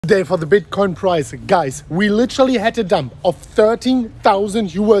Today for the Bitcoin price, guys, we literally had a dump of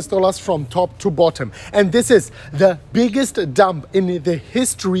 13,000 US dollars from top to bottom, and this is the biggest dump in the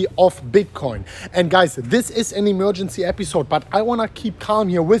history of Bitcoin. And guys, this is an emergency episode, but I want to keep calm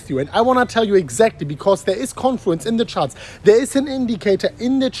here with you, and I want to tell you exactly, because there is confluence in the charts. There is an indicator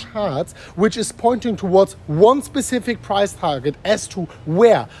in the charts which is pointing towards one specific price target as to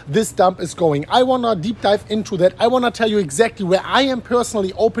where this dump is going. I want to deep dive into that. I want to tell you exactly where I am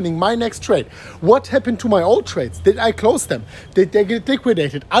personally opening my next trade. What happened to my old trades? Did I close them? Did they get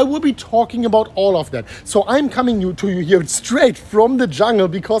liquidated? I will be talking about all of that. So I'm coming to you here straight from the jungle,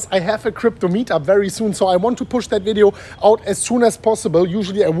 because I have a crypto meetup very soon. So I want to push that video out as soon as possible.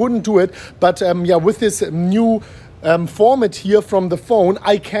 Usually I wouldn't do it, but yeah, with this new format here from the phone,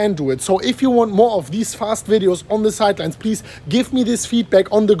 I can do it. So if you want more of these fast videos on the sidelines, please give me this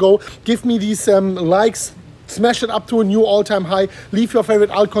feedback on the go. Give me these likes. Smash it up to a new all-time high. Leave your favorite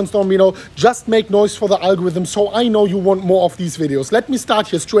altcoins down below. Just make noise for the algorithm, so I know you want more of these videos. Let me start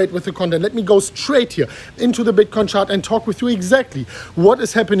here straight with the content. Let me go straight here into the Bitcoin chart and talk with you exactly what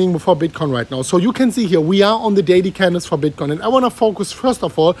is happening for Bitcoin right now. So you can see here, we are on the daily candles for Bitcoin. And I want to focus first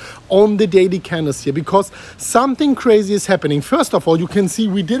of all on the daily candles here, because something crazy is happening. First of all, you can see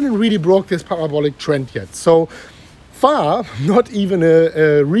we didn't really broke this parabolic trend yet. So far, not even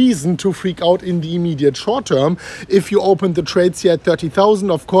a reason to freak out in the immediate short term. If you open the trades here at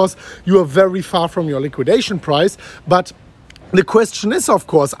 30,000, of course, you are very far from your liquidation price. But the question is, of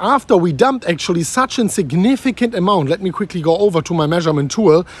course, after we dumped actually such a significant amount, let me quickly go over to my measurement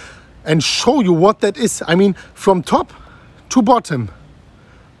tool and show you what that is. I mean, from top to bottom,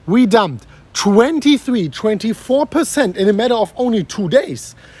 we dumped 24% in a matter of only 2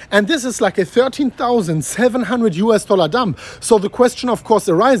 days. And this is like a 13,700 US dollar dump. So the question, of course,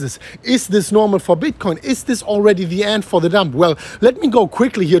 arises, is this normal for Bitcoin? Is this already the end for the dump? Well, let me go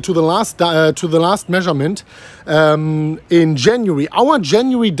quickly here to the last measurement in January. Our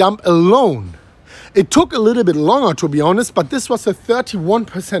January dump alone, it took a little bit longer, to be honest, but this was a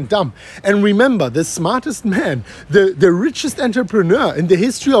 31% dump. And remember, the smartest man, the richest entrepreneur in the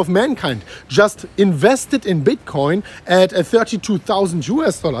history of mankind, just invested in Bitcoin at 32,000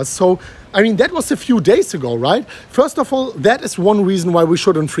 US dollars. So, I mean, that was a few days ago, right? First of all, that is one reason why we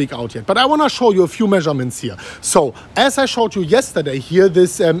shouldn't freak out yet. But I want to show you a few measurements here. So, as I showed you yesterday here,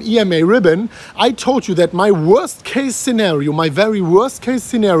 this EMA ribbon, I told you that my worst case scenario, my very worst case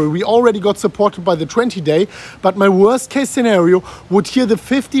scenario, we already got supported by the 20-day, but my worst case scenario would here the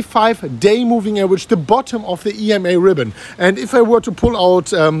 55-day moving average, the bottom of the EMA ribbon. And if I were to pull out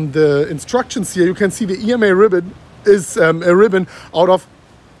the instructions here, you can see the EMA ribbon is a ribbon out of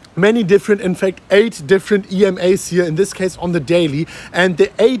many different, in fact 8 different EMAs here, in this case on the daily, and the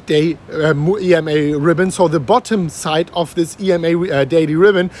 8-day EMA ribbon, so the bottom side of this EMA daily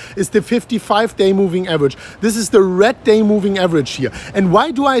ribbon is the 55-day moving average. This is the red day moving average here. And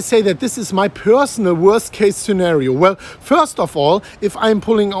why do I say that this is my personal worst case scenario? Well, first of all, if I'm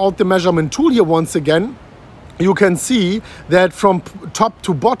pulling out the measurement tool here once again, you can see that from top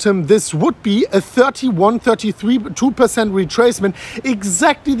to bottom, this would be a 2% retracement,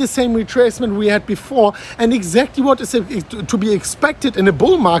 exactly the same retracement we had before, and exactly what is to be expected in a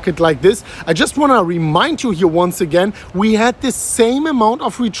bull market like this. I just want to remind you here once again, we had the same amount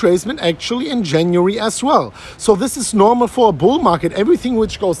of retracement actually in January as well. So this is normal for a bull market. Everything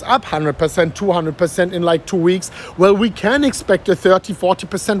which goes up 100%, 200% in like 2 weeks, well, we can expect a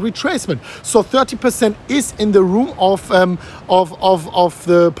 30-40% retracement. So 30% is in the room of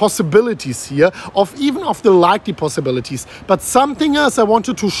the possibilities here, even of the likely possibilities. But something else I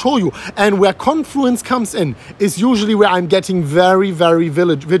wanted to show you, and where confluence comes in, is usually where I'm getting very, very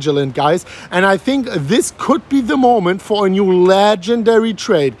vigilant, guys. And I think this could be the moment for a new legendary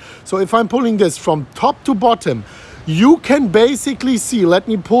trade. So if I'm pulling this from top to bottom, you can basically see, let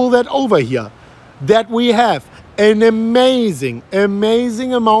me pull that over here, that we have an amazing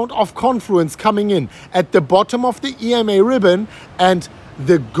amount of confluence coming in at the bottom of the EMA ribbon and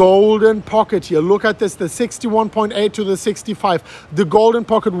the golden pocket here. Look at this, the 61.8 to the 65. The golden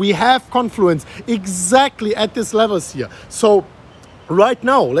pocket, we have confluence exactly at this levels here. So right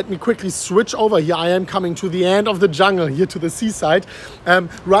now, let me quickly switch over here. I am coming to the end of the jungle here to the seaside.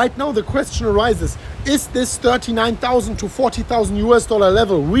 Right now, the question arises, is this 39,000 to 40,000 US dollar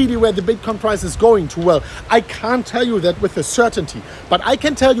level really where the Bitcoin price is going to? Well, I can't tell you that with a certainty, but I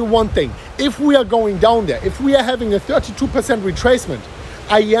can tell you one thing. If we are going down there, if we are having a 32% retracement,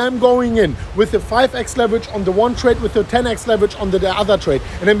 I am going in with the 5x leverage on the one trade, with the 10x leverage on the other trade.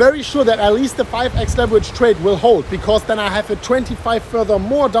 And I'm very sure that at least the 5x leverage trade will hold, because then I have a 25 further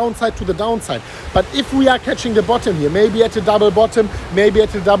more downside to the downside. But if we are catching the bottom here, maybe at a double bottom, maybe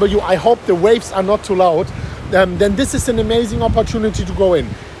at a W, I hope the waves are not too loud, then this is an amazing opportunity to go in.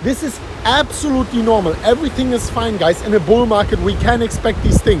 This is absolutely normal. Everything is fine, guys. In a bull market, we can expect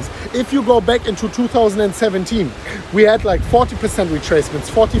these things. If you go back into 2017, we had like 40% retracements,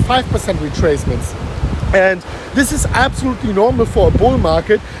 45% retracements. And this is absolutely normal for a bull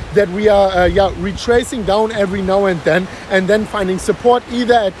market, that we are retracing down every now and then finding support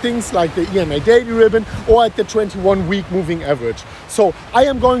either at things like the EMA daily ribbon or at the 21-week moving average. So I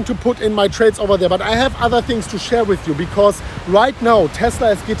am going to put in my trades over there, but I have other things to share with you, because right now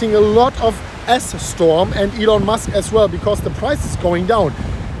Tesla is getting a lot of S-storm, and Elon Musk as well, because the price is going down.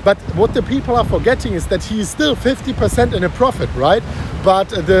 But what the people are forgetting is that he is still 50% in a profit, right? But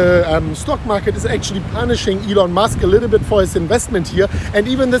the stock market is actually punishing Elon Musk a little bit for his investment here. And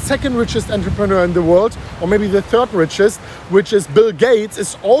even the second richest entrepreneur in the world, or maybe the third richest, which is Bill Gates,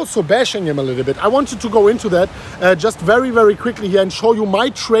 is also bashing him a little bit. I wanted to go into that just very, very quickly here and show you my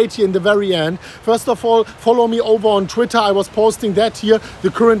trade here in the very end. First of all, follow me over on Twitter. I was posting that here.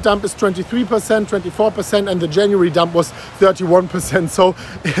 The current dump is 23%, 24%, and the January dump was 31%. So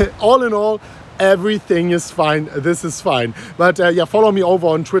all in all, everything is fine. This is fine. But yeah, follow me over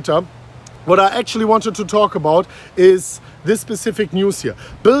on Twitter. What I actually wanted to talk about is this specific news here.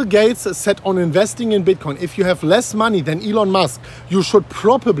 Bill Gates is set on investing in Bitcoin. If you have less money than Elon Musk, you should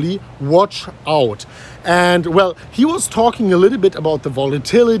probably watch out. And well, he was talking a little bit about the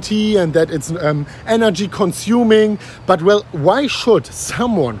volatility and that it's energy consuming. But well, why should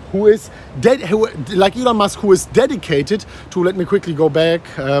someone who is like Elon Musk, who is dedicated to, let me quickly go back,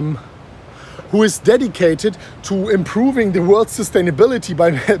 who is dedicated to improving the world's sustainability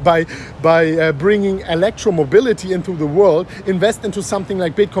by bringing electromobility into the world, invest into something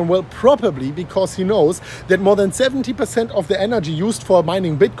like Bitcoin? Well, probably because he knows that more than 70% of the energy used for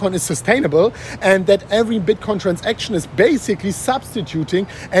mining Bitcoin is sustainable, and that every Bitcoin transaction is basically substituting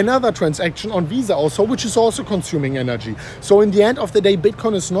another transaction on Visa also, which is also consuming energy. So in the end of the day,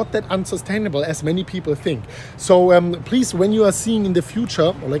 Bitcoin is not that unsustainable as many people think. So please, when you are seeing in the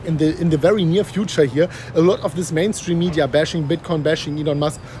future, or like in the very near future here, a lot of this mainstream media bashing Bitcoin, bashing Elon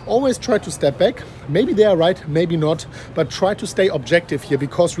Musk, always try to step back. Maybe they are right, maybe not, but try to stay objective here,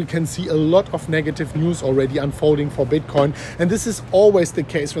 because we can see a lot of negative news already unfolding for Bitcoin. And this is always the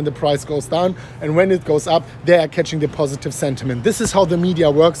case when the price goes down, and when it goes up, they are catching the positive sentiment. This is how the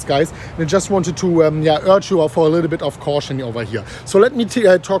media works, guys. And I just wanted to urge you for a little bit of caution over here. So let me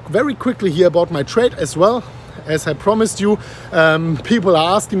talk very quickly here about my trade as well. As I promised you, people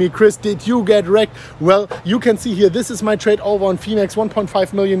are asking me, Chris, did you get wrecked? Well, you can see here, this is my trade over on Phoenix,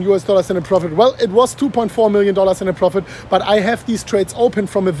 $1.5 million in a profit. Well, it was $2.4 million in a profit, but I have these trades open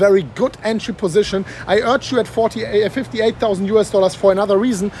from a very good entry position. I urge you at $58,000 for another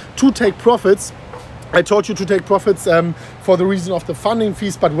reason to take profits. I told you to take profits for the reason of the funding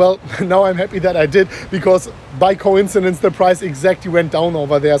fees, but well, now I'm happy that I did, because by coincidence the price exactly went down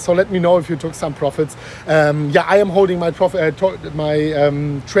over there. So let me know if you took some profits. Yeah, I am holding my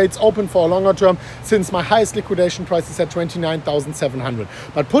trades open for a longer term, since my highest liquidation price is at 29,700.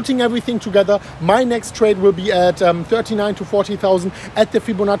 But putting everything together, my next trade will be at 39 to 40,000 at the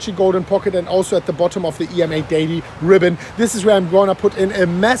Fibonacci golden pocket, and also at the bottom of the EMA daily ribbon. This is where I'm gonna put in a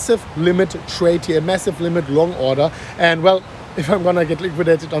massive limit trade here, a massive limit long order. And well, if I'm gonna get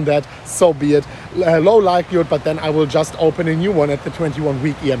liquidated on that, so be it. Low likelihood, but then I will just open a new one at the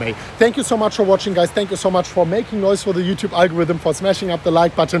 21-week EMA. Thank you so much for watching, guys. Thank you so much for making noise for the YouTube algorithm, for smashing up the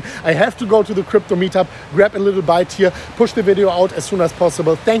like button. I have to go to the crypto meetup, grab a little bite here, push the video out as soon as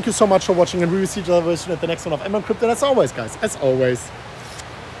possible. Thank you so much for watching, and we will see each other very soon at the next one of MMCrypto. And as always, guys, as always,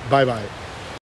 bye-bye.